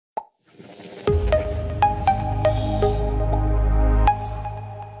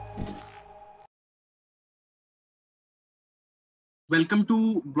Welcome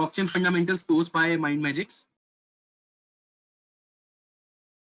to Blockchain Fundamentals course by MindMajix.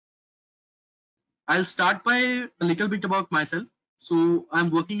 I'll start by a little bit about myself. So I'm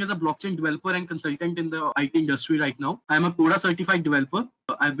working as a blockchain developer and consultant in the IT industry right now. I'm a CODA certified developer.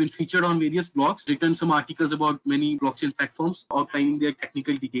 I've been featured on various blogs, written some articles about many blockchain platforms, outlining their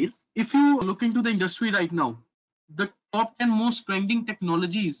technical details. If you look into the industry right now, the top 10 most trending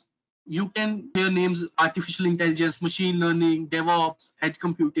technologies, you can hear names: artificial intelligence, machine learning, DevOps, edge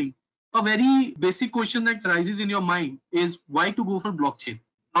computing. A very basic question that arises in your mind is why to go for blockchain?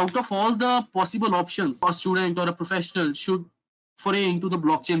 Out of all the possible options, a student or a professional should foray into the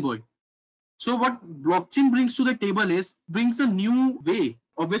blockchain world. So what blockchain brings to the table is brings a new way.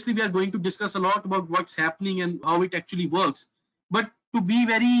 Obviously, we are going to discuss a lot about what's happening and how it actually works. But to be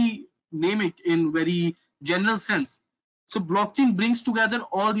very name it in very general sense, so blockchain brings together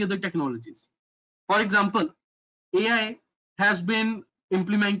all the other technologies. For example, AI has been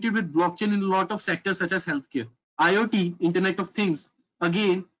implemented with blockchain in a lot of sectors such as healthcare. IoT, Internet of Things,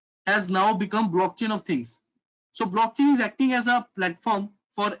 again, has now become blockchain of things. So blockchain is acting as a platform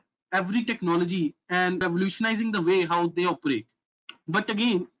for every technology and revolutionizing the way how they operate. But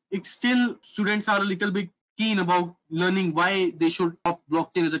again, it's still students are a little bit keen about learning why they should opt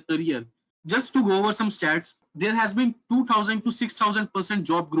blockchain as a career. Just to go over some stats, there has been 2000 to 6000%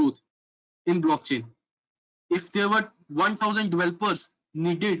 job growth in blockchain. If there were 1000 developers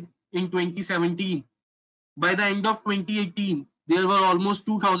needed in 2017, by the end of 2018, there were almost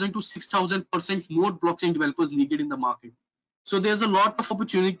 2000 to 6000% more blockchain developers needed in the market. So there's a lot of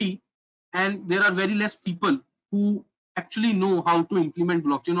opportunity, and there are very less people who actually know how to implement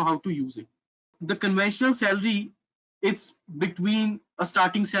blockchain or how to use it. The conventional salary, it's between a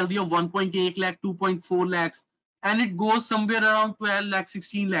starting salary of 1.8 lakh, 2.4 lakhs, and it goes somewhere around 12 lakhs,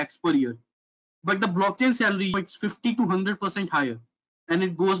 16 lakhs per year. But the blockchain salary, it's 50 to 100% higher, and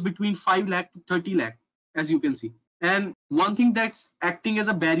it goes between 5 lakh to 30 lakh, as you can see. And one thing that's acting as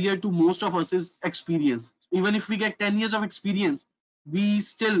a barrier to most of us is experience. Even if we get 10 years of experience, we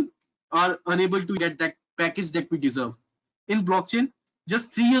still are unable to get that package that we deserve. In blockchain,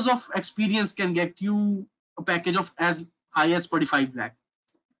 just 3 years of experience can get you a package of as high as 45 lakh.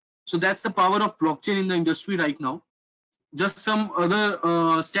 So that's the power of blockchain in the industry right now. Just some other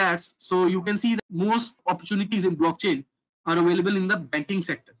stats. So you can see that most opportunities in blockchain are available in the banking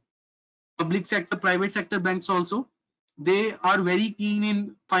sector. Public sector, private sector banks also, they are very keen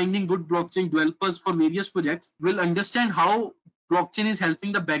in finding good blockchain developers for various projects, will understand how blockchain is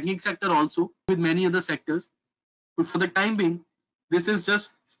helping the banking sector also with many other sectors. But for the time being, this is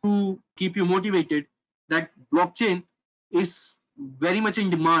just to keep you motivated that blockchain is very much in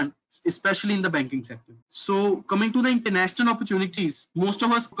demand, especially in the banking sector. So coming to the international opportunities, most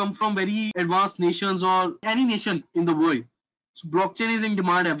of us come from very advanced nations or any nation in the world. So blockchain is in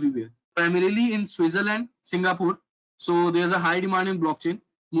demand everywhere, primarily in Switzerland, Singapore. So there's a high demand in blockchain,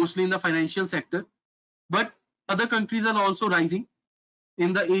 mostly in the financial sector. But other countries are also rising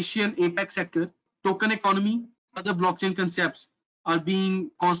in the Asian APEC sector. Token economy, other blockchain concepts are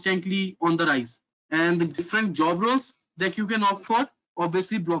being constantly on the rise. And the different job roles that you can opt for,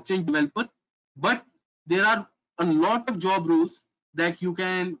 obviously blockchain developer, but there are a lot of job roles that you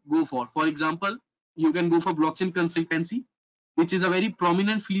can go for. For example, you can go for blockchain consultancy, which is a very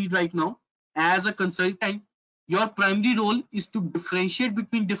prominent field right now. As a consultant, your primary role is to differentiate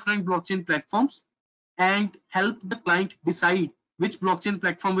between different blockchain platforms and help the client decide which blockchain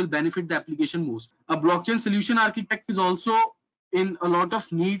platform will benefit the application most. A blockchain solution architect is also in a lot of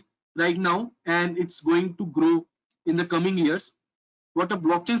need right now, and it's going to grow in the coming years. What a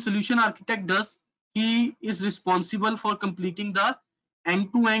blockchain solution architect does, he is responsible for completing the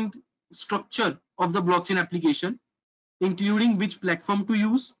end-to-end structure of the blockchain application, including which platform to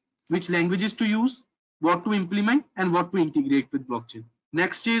use, which languages to use, what to implement, and what to integrate with blockchain.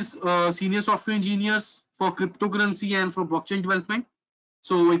 Next is senior software engineers for cryptocurrency and for blockchain development.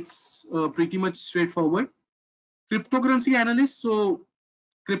 So it's pretty much straightforward. Cryptocurrency analyst. So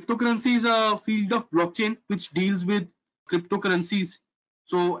cryptocurrency is a field of blockchain which deals with cryptocurrencies.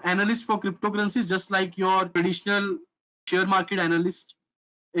 So analyst for cryptocurrencies, just like your traditional share market analyst,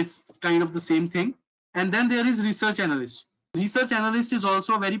 it's kind of the same thing. And then there is research analyst. Research analyst is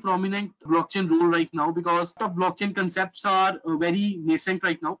also a very prominent blockchain role right now because of blockchain concepts are very nascent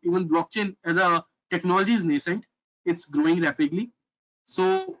right now. Even blockchain as a technology is nascent. It's growing rapidly.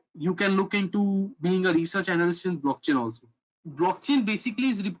 So you can look into being a research analyst in blockchain also. Blockchain basically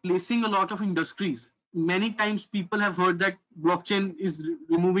is replacing a lot of industries. Many times people have heard that blockchain is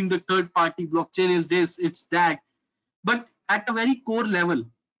removing the third party, blockchain is this, it's that. But at a very core level,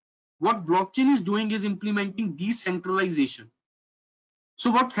 what blockchain is doing is implementing decentralization. So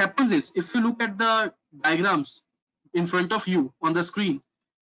what happens is, if you look at the diagrams in front of you on the screen,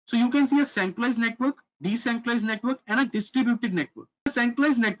 so you can see a centralized network, decentralized network, and a distributed network. A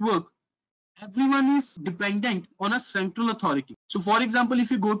centralized network, everyone is dependent on a central authority. So for example,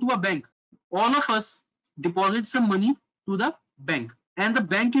 if you go to a bank, all of us deposit some money to the bank, and the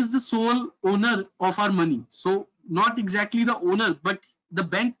bank is the sole owner of our money. So not exactly the owner, but the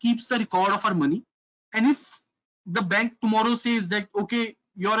bank keeps the record of our money. And if the bank tomorrow says that, okay,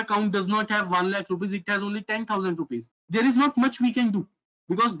 your account does not have 1 lakh rupees, it has only 10,000 rupees, there is not much we can do,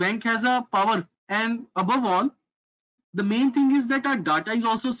 because bank has a power. And above all, the main thing is that our data is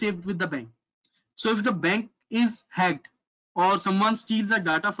also saved with the bank. So if the bank is hacked or someone steals the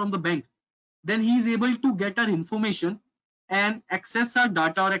data from the bank, then he is able to get our information and access our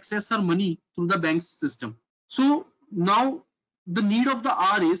data or access our money through the bank's system. So now the need of the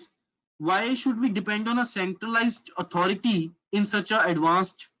hour is, why should we depend on a centralized authority in such an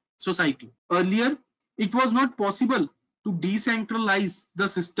advanced society? Earlier, it was not possible to decentralize the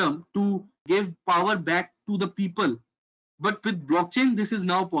system to give power back to the people. But with blockchain, this is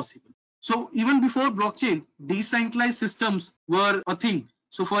now possible. So even before blockchain, decentralized systems were a thing.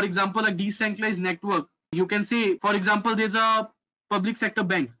 So for example, a decentralized network, you can say, for example, there's a public sector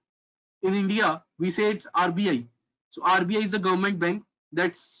bank. In India, we say it's RBI. So RBI is the government bank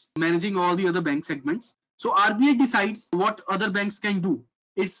that's managing all the other bank segments. So RBI decides what other banks can do.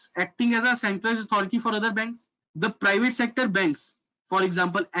 It's acting as a centralized authority for other banks. The private sector banks, for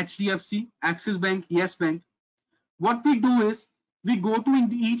example, HDFC, Axis Bank, Yes Bank, what we do is, we go to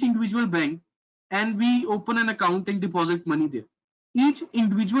each individual bank and we open an account and deposit money there. Each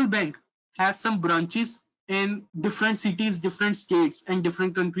individual bank has some branches in different cities, different states, and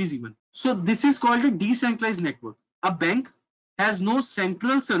different countries even. So this is called a decentralized network. A bank has no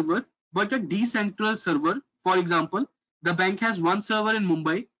central server, but a decentralized server. For example, the bank has one server in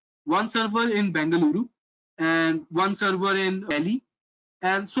Mumbai, one server in Bengaluru, and one server in Delhi,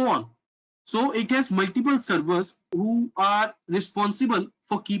 and so on. So it has multiple servers who are responsible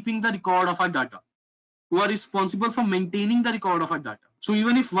for keeping the record of our data, who are responsible for maintaining the record of our data. So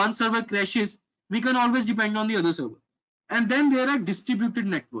even if one server crashes, we can always depend on the other server. And then there are distributed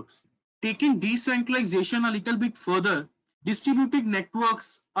networks. Taking decentralization a little bit further, distributed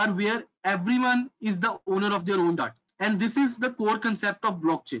networks are where everyone is the owner of their own data. And this is the core concept of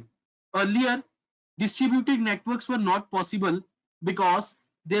blockchain. Earlier, distributed networks were not possible because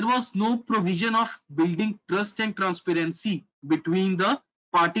there was no provision of building trust and transparency between the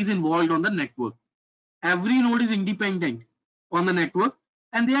parties involved on the network. Every node is independent on the network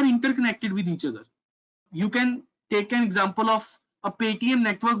and they are interconnected with each other. You can take an example of a Paytm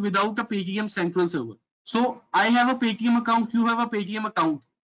network without a Paytm central server. So I have a Paytm account, you have a Paytm account.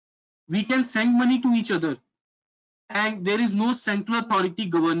 We can send money to each other and there is no central authority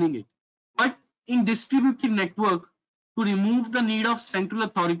governing it. But in distributed network, to remove the need of central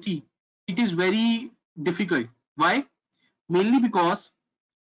authority, it is very difficult. Why? Mainly because,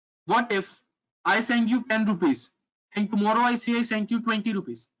 what if I send you 10 rupees and tomorrow I say I sent you 20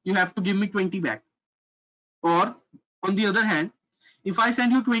 rupees? You have to give me 20 back. Or on the other hand, if I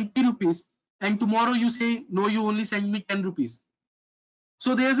send you 20 rupees and tomorrow you say, no, you only send me 10 rupees.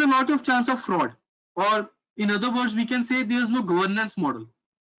 So there's a lot of chance of fraud. Or in other words, we can say there's no governance model.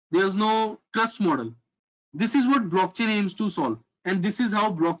 There's no trust model. This is what blockchain aims to solve. And this is how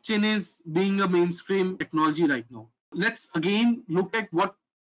blockchain is being a mainstream technology right now. Let's again look at what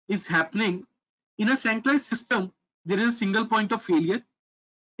is happening. In a centralized system, there is a single point of failure.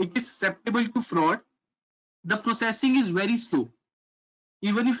 It is susceptible to fraud. The processing is very slow.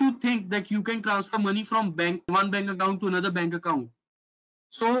 Even if you think that you can transfer money from one bank account to another bank account,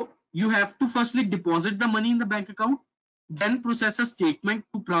 so you have to firstly deposit the money in the bank account, then process a statement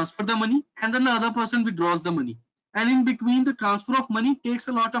to transfer the money, and then the other person withdraws the money. And in between, the transfer of money takes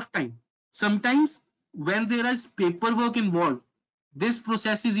a lot of time. Sometimes when there is paperwork involved, this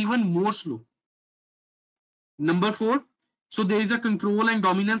process is even more slow. Number 4, so there is a control and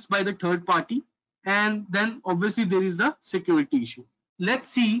dominance by the third party, and then obviously there is the security issue. Let's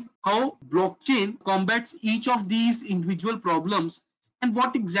see how blockchain combats each of these individual problems and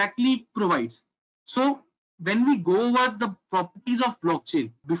what exactly it provides. So when we go over the properties of blockchain,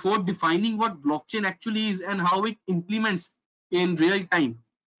 before defining what blockchain actually is and how it implements in real time,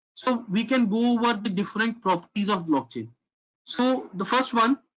 so we can go over the different properties of blockchain. So the first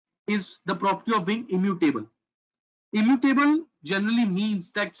one is the property of being immutable. Immutable generally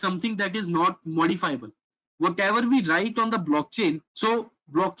means that something that is not modifiable. Whatever we write on the blockchain, so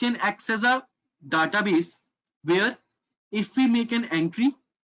blockchain acts as a database where if we make an entry,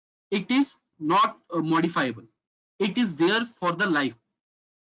 it is not modifiable. It is there for the life.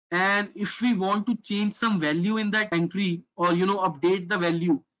 And if we want to change some value in that entry, or update the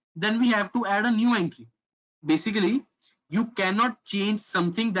value, then we have to add a new entry. Basically, you cannot change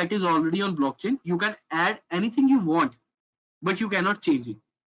something that is already on blockchain. You can add anything you want, but you cannot change it.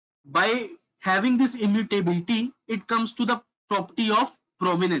 By having this immutability, it comes to the property of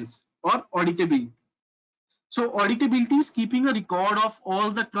provenance or auditability. So auditability is keeping a record of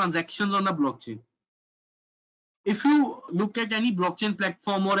all the transactions on the blockchain. If you look at any blockchain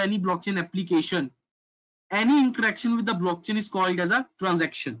platform or any blockchain application, any interaction with the blockchain is called as a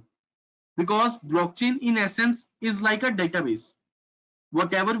transaction, because blockchain in essence is like a database.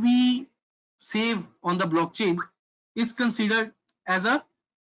 Whatever we save on the blockchain is considered as a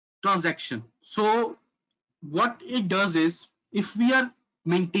transaction. So what it does is, if we are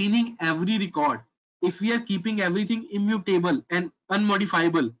maintaining every record, if we are keeping everything immutable and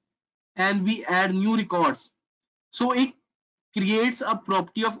unmodifiable, and we add new records, so it creates a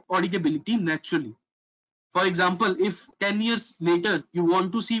property of auditability naturally. For example, if 10 years later you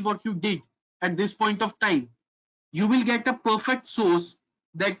want to see what you did at this point of time, you will get a perfect source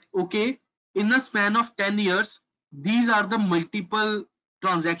that, okay, in a span of 10 years, these are the multiple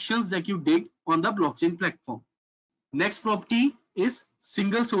transactions that you did on the blockchain platform. Next property is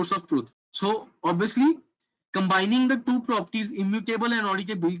single source of truth. So obviously, combining the two properties, immutable and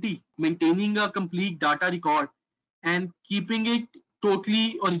auditability, maintaining a complete data record and keeping it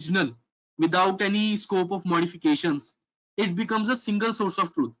totally original without any scope of modifications, it becomes a single source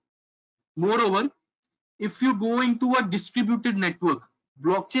of truth. Moreover, if you go into a distributed network,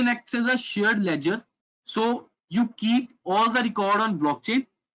 blockchain acts as a shared ledger. So you keep all the record on blockchain,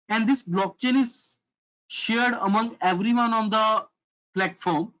 and this blockchain is shared among everyone on the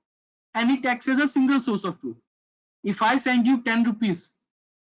platform, and it acts as a single source of truth. If I send you 10 rupees,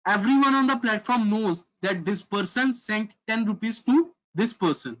 everyone on the platform knows that this person sent 10 rupees to this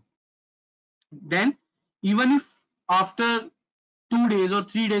person. Then even if after 2 days or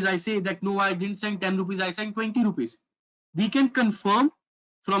 3 days I say that no, I didn't send 10 rupees, I sent 20 rupees, we can confirm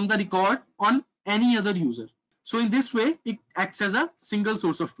from the record on any other user. So in this way, it acts as a single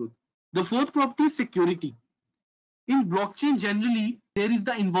source of truth. The fourth property is security. In blockchain, generally, there is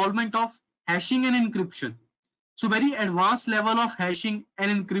the involvement of hashing and encryption. So very advanced level of hashing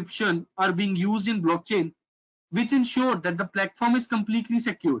and encryption are being used in blockchain, which ensure that the platform is completely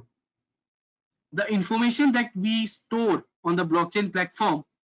secure. The information that we store on the blockchain platform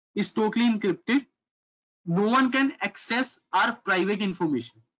is totally encrypted. No one can access our private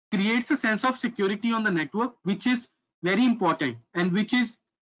information. Creates a sense of security on the network, which is very important and which is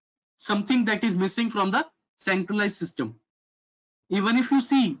something that is missing from the centralized system. Even if you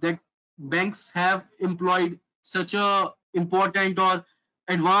see that banks have employed such a important or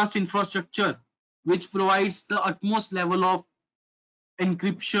advanced infrastructure which provides the utmost level of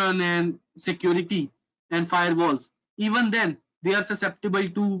encryption and security and firewalls, even then they are susceptible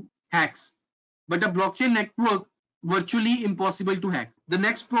to hacks. But a blockchain network virtually impossible to hack. The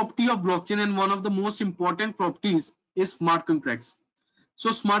next property of blockchain, and one of the most important properties, is smart contracts.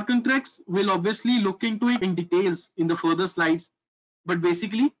 So smart contracts will obviously look into it in details in the further slides, but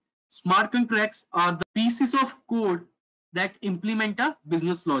basically smart contracts are the pieces of code that implement a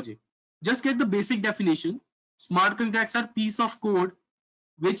business logic. Just get the basic definition. Smart contracts are piece of code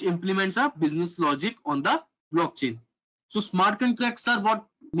which implements a business logic on the blockchain. So smart contracts are what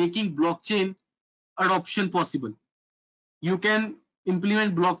making blockchain adoption possible. You can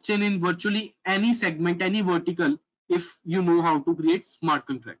implement blockchain in virtually any segment, any vertical, if you know how to create smart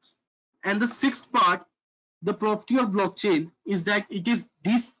contracts. And the sixth part, the property of blockchain is that it is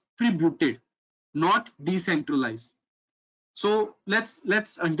distributed, not decentralized. So let's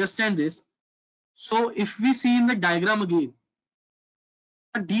understand this. So if we see in the diagram again,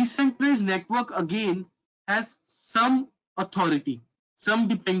 a decentralized network again has some authority, some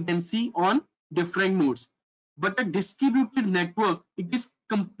dependency on different nodes. But a distributed network, it is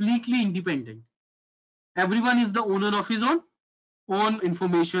completely independent. Everyone is the owner of his own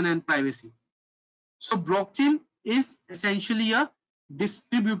information and privacy. So blockchain is essentially a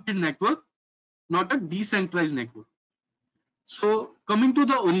distributed network, not a decentralized network. So coming to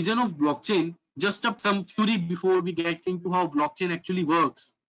the origin of blockchain, just some theory before we get into how blockchain actually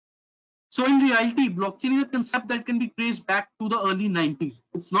works. So in reality, blockchain is a concept that can be traced back to the early 90s.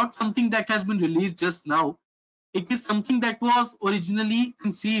 It's not something that has been released just now. It is something that was originally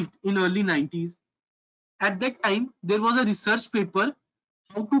conceived in early 90s. At that time, there was a research paper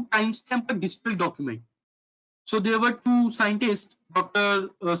how to timestamp a digital document. So there were two scientists, Dr.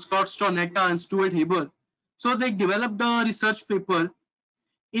 Scott Stornetta and Stuart Haber. So they developed a research paper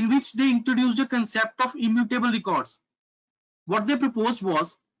in which they introduced a concept of immutable records. What they proposed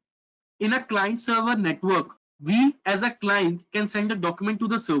was In a client server network, we as a client can send a document to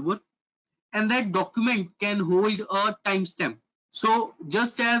the server, and that document can hold a timestamp. So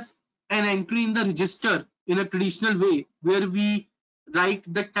just as an entry in the register in a traditional way where we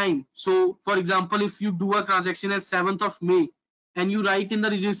write the time. So for example, if you do a transaction at 7th of May and you write in the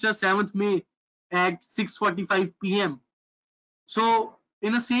register 7th May at 6:45 p.m. So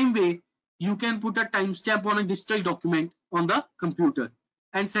in the same way, you can put a timestamp on a digital document on the computer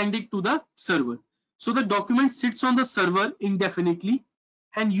and send it to the server. So the document sits on the server indefinitely,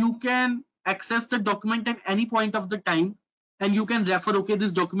 and you can access the document at any point of the time, and you can refer, okay,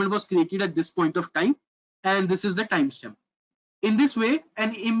 this document was created at this point of time and this is the timestamp. In this way,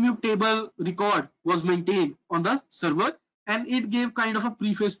 an immutable record was maintained on the server, and it gave kind of a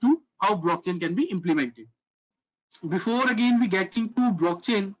preface to how blockchain can be implemented. Before again we get into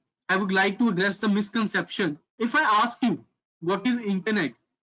blockchain, I would like to address the misconception. If I ask you what is internet,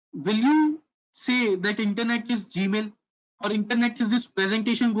 will you say that internet is Gmail, or internet is this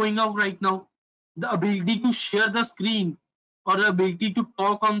presentation going out right now? The ability to share the screen, or the ability to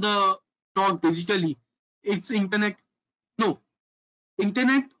talk digitally, it's internet? No.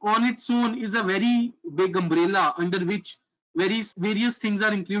 Internet on its own is a very big umbrella under which various things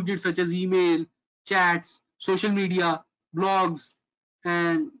are included, such as email, chats, social media, blogs,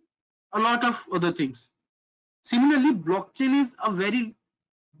 and a lot of other things. Similarly, blockchain is a very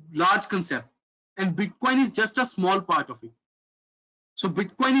large concept, and Bitcoin is just a small part of it. So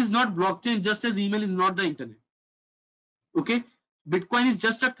Bitcoin is not blockchain, just as email is not the internet. Okay, Bitcoin is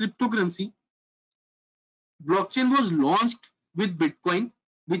just a cryptocurrency. Blockchain was launched with Bitcoin,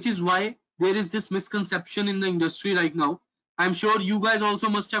 which is why there is this misconception in the industry right now. I'm sure you guys also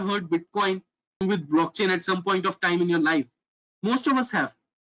must have heard Bitcoin with blockchain at some point of time in your life. Most of us have.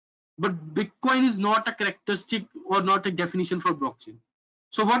 But Bitcoin is not a characteristic or not a definition for blockchain.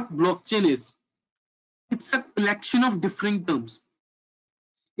 So what blockchain is? It's a collection of different terms.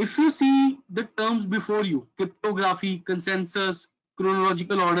 If you see the terms before you, cryptography, consensus,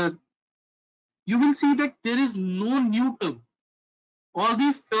 chronological order, you will see that there is no new term. All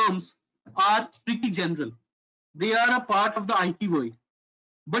these terms are pretty general. They are a part of the IT world.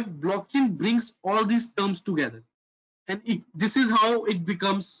 But blockchain brings all these terms together. And this is how it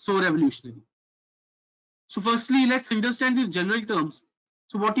becomes so revolutionary. So firstly, let's understand these general terms.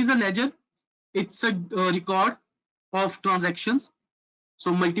 So what is a ledger? It's a record of transactions.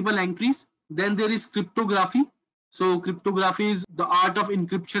 So multiple entries. Then there is cryptography. So cryptography is the art of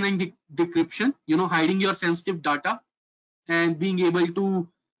encryption and decryption, hiding your sensitive data and being able to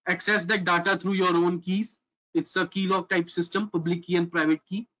access that data through your own keys. It's a key lock type system, public key and private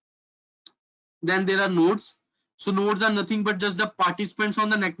key. Then there are nodes. So nodes are nothing but just the participants on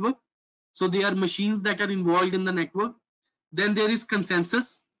the network. So they are machines that are involved in the network. Then there is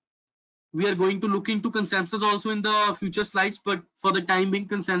consensus. We are going to look into consensus also in the future slides, but for the time being,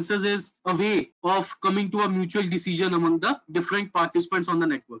 consensus is a way of coming to a mutual decision among the different participants on the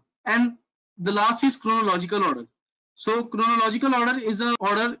network. And the last is chronological order. So chronological order is an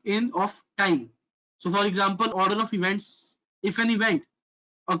order of time. So for example, order of events, if an event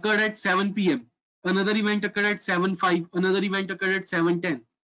occurred at 7 p.m., another event occurred at 7:05, another event occurred at 7:10.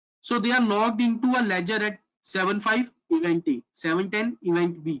 So they are logged into a ledger at 7:05 event A, 7:10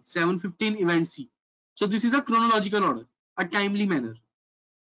 event B, 7:15 event C. So this is a chronological order, a timely manner.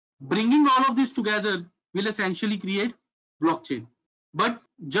 Bringing all of this together will essentially create blockchain. But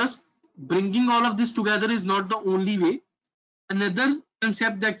just bringing all of this together is not the only way. Another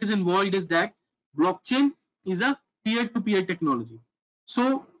concept that is involved is that blockchain is a peer-to-peer technology.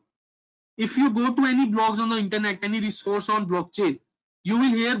 So if you go to any blogs on the internet, any resource on blockchain, you will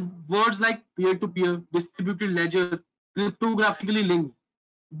hear words like peer-to-peer, distributed ledger, cryptographically linked.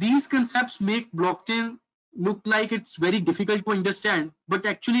 These concepts make blockchain look like it's very difficult to understand, but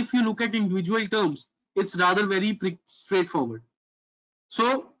actually if you look at individual terms, it's rather very straightforward.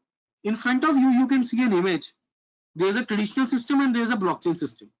 So in front of you, you can see an image. There's a traditional system and there's a blockchain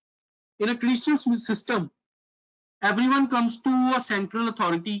system. In a traditional system, everyone comes to a central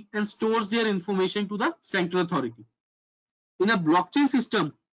authority and stores their information to the central authority. In a blockchain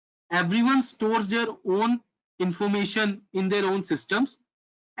system, everyone stores their own information in their own systems,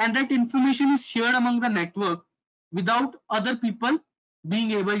 and that information is shared among the network without other people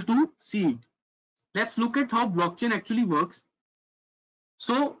being able to see it. Let's look at how blockchain actually works.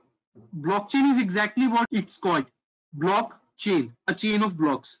 So blockchain is exactly what it's called, blockchain, a chain of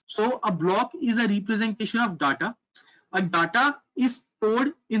blocks. So a block is a representation of data. A data is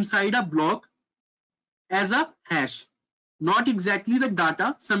stored inside a block as a hash. Not exactly the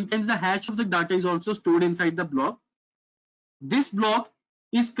data. Sometimes the hash of the data is also stored inside the block. This block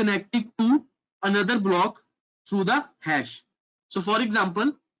is connected to another block through the hash. So for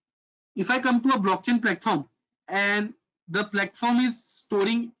example, if I come to a blockchain platform and the platform is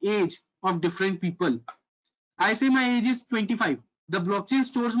storing age of different people, I say my age is 25. The blockchain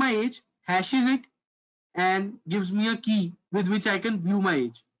stores my age, hashes it, and gives me a key with which I can view my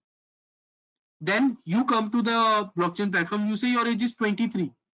age. Then you come to the blockchain platform, you say your age is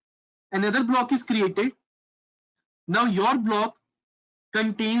 23. Another block is created. Now your block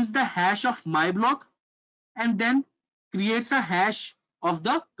contains the hash of my block and then creates a hash of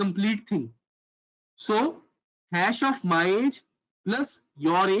the complete thing. So hash of my age plus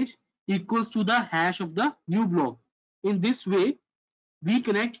your age equals to the hash of the new block. In this way, we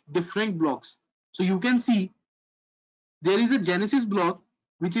connect different blocks. So you can see there is a Genesis block,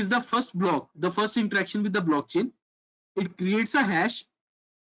 which is the first block, the first interaction with the blockchain. It creates a hash.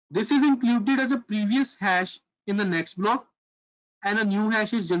 This is included as a previous hash in the next block, and a new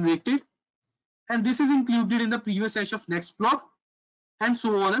hash is generated. And this is included in the previous hash of next block, and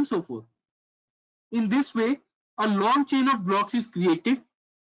so on and so forth. In this way, a long chain of blocks is created,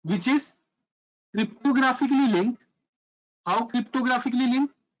 which is cryptographically linked. How cryptographically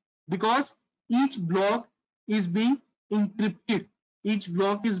linked? Because each block is being encrypted, each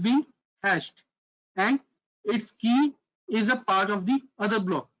block is being hashed, and its key is a part of the other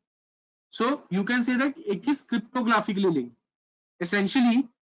block. So you can say that it is cryptographically linked. Essentially,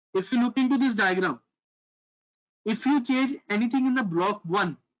 if you look into this diagram, if you change anything in the block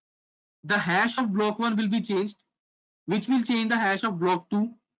 1, the hash of block 1 will be changed, which will change the hash of block 2,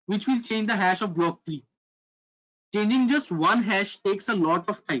 which will change the hash of block 3. Changing just one hash takes a lot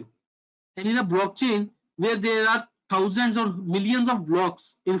of time. And in a blockchain where there are thousands or millions of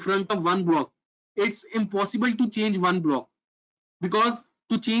blocks in front of one block, it's impossible to change one block, because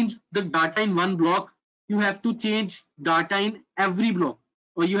to change the data in one block, you have to change data in every block,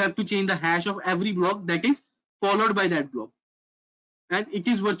 or you have to change the hash of every block that is followed by that block. And it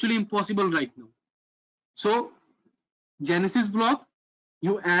is virtually impossible right now. So Genesis block,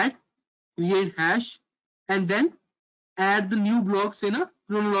 you add, create hash, and then add the new blocks in a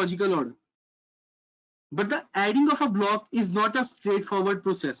chronological order. But the adding of a block is not a straightforward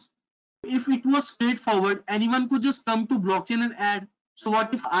process. If it was straightforward, anyone could just come to blockchain and add. So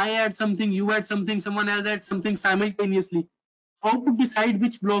what if I add something, you add something, someone else adds something simultaneously? How to decide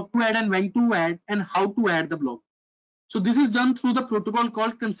which block to add and when to add and how to add the block? So this is done through the protocol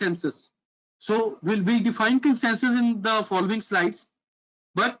called consensus. So we'll define consensus in the following slides.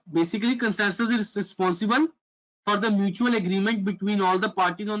 But basically consensus is responsible for the mutual agreement between all the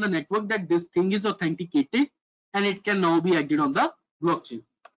parties on the network that this thing is authenticated and it can now be added on the blockchain.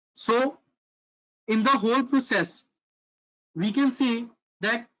 So in the whole process, we can say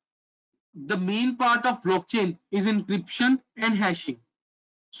that the main part of blockchain is encryption and hashing.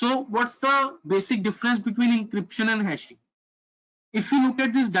 So what's the basic difference between encryption and hashing? If you look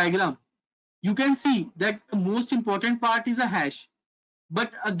at this diagram, you can see that the most important part is a hash.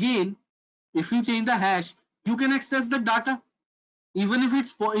 But again, if you change the hash, you can access the data. Even if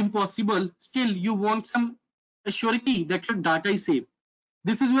it's impossible, still you want some assurity that your data is safe.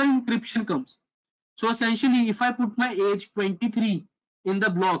 This is where encryption comes. So essentially, if I put my age 23 in the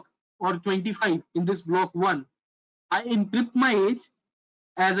block or 25 in this block 1, I encrypt my age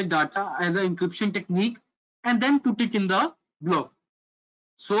as a data, as an encryption technique, and then put it in the block.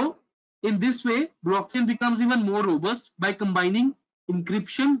 So in this way, blockchain becomes even more robust by combining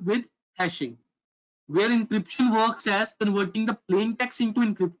encryption with hashing, where encryption works as converting the plain text into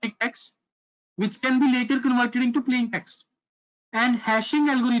encrypted text, which can be later converted into plain text. And hashing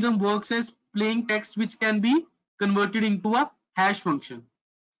algorithm works as plain text, which can be converted into a hash function.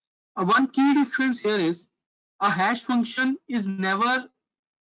 One key difference here is a hash function is never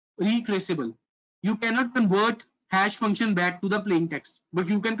retraceable. You cannot convert hash function back to the plain text, but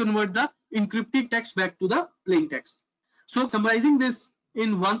you can convert the encrypted text back to the plain text. So summarizing this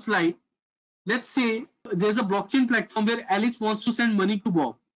in one slide, let's say there's a blockchain platform where Alice wants to send money to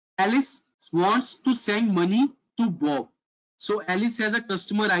Bob. Alice wants to send money to Bob. So Alice has a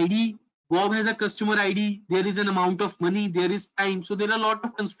customer ID, Bob has a customer ID, there is an amount of money, there is time. So there are a lot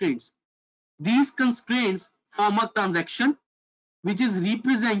of constraints. These constraints form a transaction which is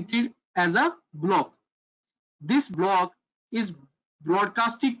represented as a block. This block is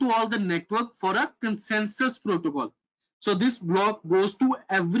broadcasted to all the network for a consensus protocol. So this block goes to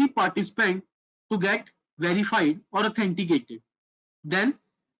every participant to get verified or authenticated. Then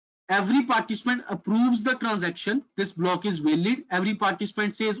every participant approves the transaction. This block is valid. Every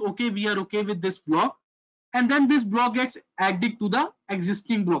participant says, okay, we are okay with this block. And then this block gets added to the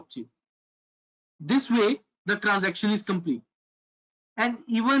existing blockchain. This way, the transaction is complete. And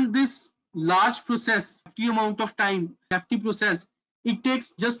even this large process, hefty amount of time, hefty process, it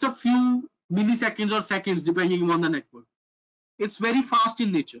takes just a few milliseconds or seconds depending on the network. It's very fast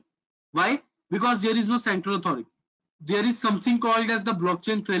in nature. Why? Because there is no central authority. There is something called as the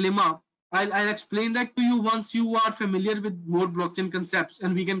blockchain trilemma. I'll explain that to you once you are familiar with more blockchain concepts,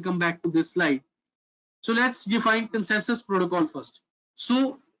 and we can come back to this slide. So let's define consensus protocol first.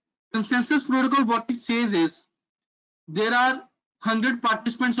 So consensus protocol, what it says is there are 100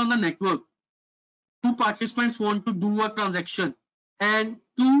 participants on the network. Two participants want to do a transaction, and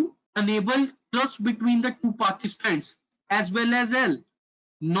to enable trust between the two participants, as well as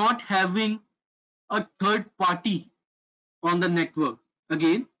not having a third party on the network.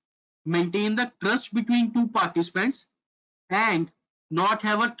 Again, maintain the trust between two participants and not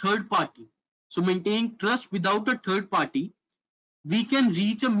have a third party. So maintain trust without a third party, we can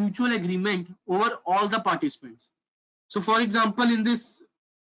reach a mutual agreement over all the participants. So for example, in this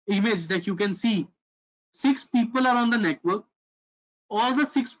image that you can see, 6 people are on the network. All the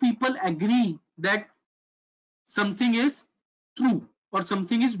 6 people agree that something is true or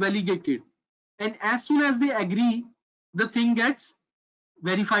something is validated. And as soon as they agree, the thing gets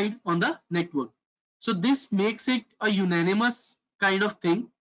verified on the network. So this makes it a unanimous kind of thing,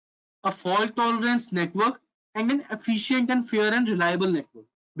 a fault tolerance network, and an efficient and fair and reliable network.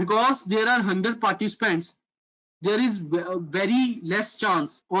 Because there are 100 participants, there is very less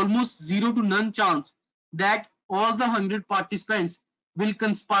chance, almost zero to none chance, that all the 100 participants will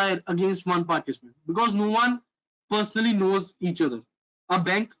conspire against one participant, because no one personally knows each other. A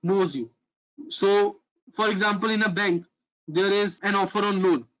bank knows you. So for example, in a bank, there is an offer on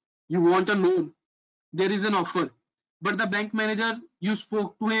loan. You want a loan, there is an offer, but the bank manager, you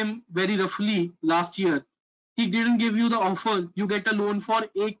spoke to him very roughly last year, he didn't give you the offer, you get a loan for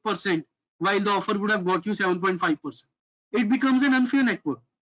 8%, while the offer would have got you 7.5%. It becomes an unfair network.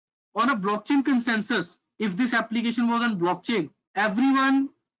 On a blockchain consensus, if this application was on blockchain, everyone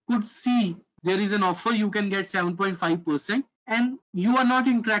could see there is an offer, you can get 7.5%, and you are not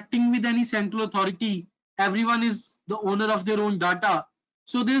interacting with any central authority. Everyone is the owner of their own data.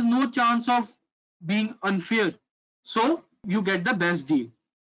 So there's no chance of being unfair. So you get the best deal.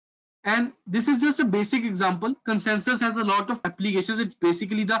 And this is just a basic example. Consensus has a lot of applications. It's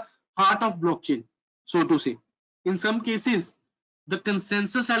basically the heart of blockchain, so to say. In some cases, the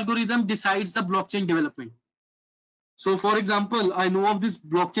consensus algorithm decides the blockchain development. So for example, I know of this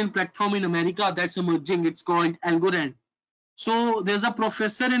blockchain platform in America that's emerging. It's called Algorand. So there's a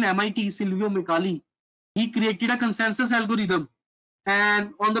professor in MIT, Silvio Micali. He created a consensus algorithm.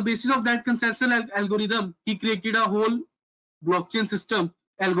 And on the basis of that consensus algorithm, he created a whole blockchain system,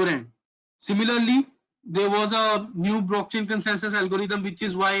 Algorand. Similarly, there was a new blockchain consensus algorithm, which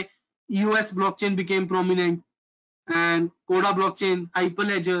is why EOS blockchain became prominent, and Coda blockchain,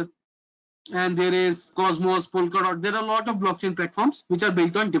 Hyperledger, and there is Cosmos, Polkadot. There are a lot of blockchain platforms which are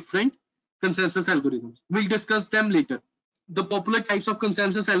built on different consensus algorithms. We'll discuss them later. The popular types of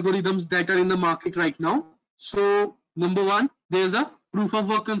consensus algorithms that are in the market right now. So number one, there's a proof of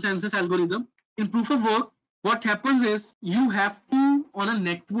work consensus algorithm. In proof of work, what happens is you have to on a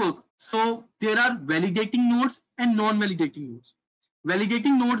network. So there are validating nodes and non-validating nodes.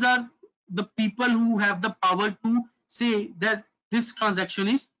 Validating nodes are the people who have the power to say that this transaction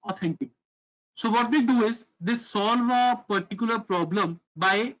is authentic. So what they do is they solve a particular problem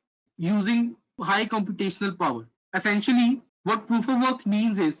by using high computational power. Essentially, what proof of work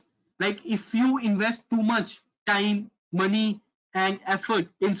means is, like, if you invest too much time, money, and effort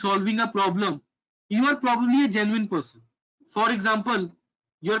in solving a problem, you are probably a genuine person. For example,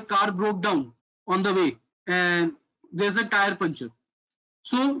 your car broke down on the way and there's a tire puncture.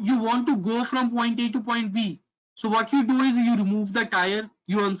 So you want to go from point A to point B. So what you do is you remove the tire,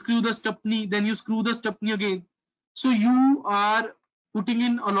 you unscrew the stepney, then you screw the stepney again. So you are putting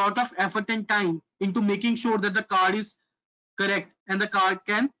in a lot of effort and time into making sure that the car is correct and the car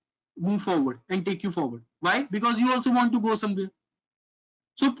can move forward and take you forward. Why? Because you also want to go somewhere.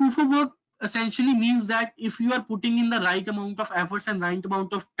 So proof of work essentially means that if you are putting in the right amount of efforts and right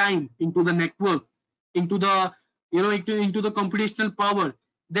amount of time into the network, into the into the computational power,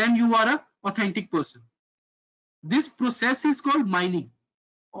 then you are a authentic person. This process is called mining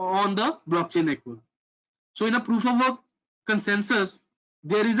on the blockchain network. So in a proof of work consensus,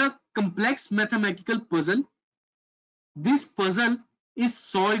 there is a complex mathematical puzzle. This puzzle is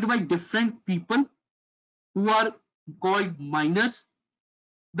solved by different people who are called miners.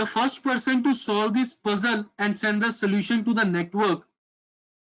 The first person to solve this puzzle and send the solution to the network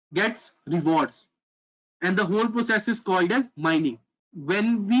gets rewards, and the whole process is called as mining.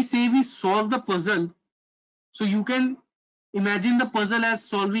 When we say we solve the puzzle, so you can Imagine the puzzle as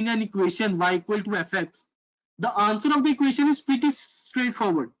solving an equation y equal to fx. The answer of the equation is pretty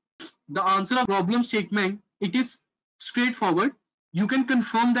straightforward. The answer of problem statement, it is straightforward. You can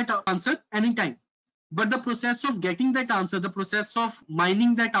confirm that answer anytime. But the process of getting that answer, the process of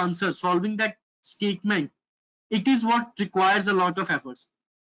mining that answer, solving that statement, it is what requires a lot of efforts.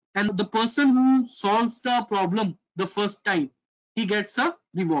 And the person who solves the problem the first time, he gets a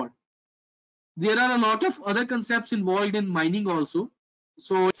reward. There are a lot of other concepts involved in mining also.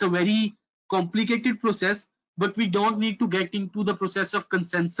 So it's a very complicated process, but we don't need to get into the process of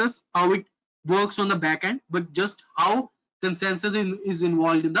consensus, how it works on the back end, but just how consensus is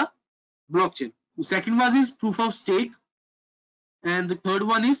involved in the blockchain. The second one is proof of stake, and the third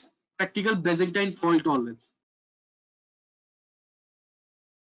one is practical Byzantine fault tolerance.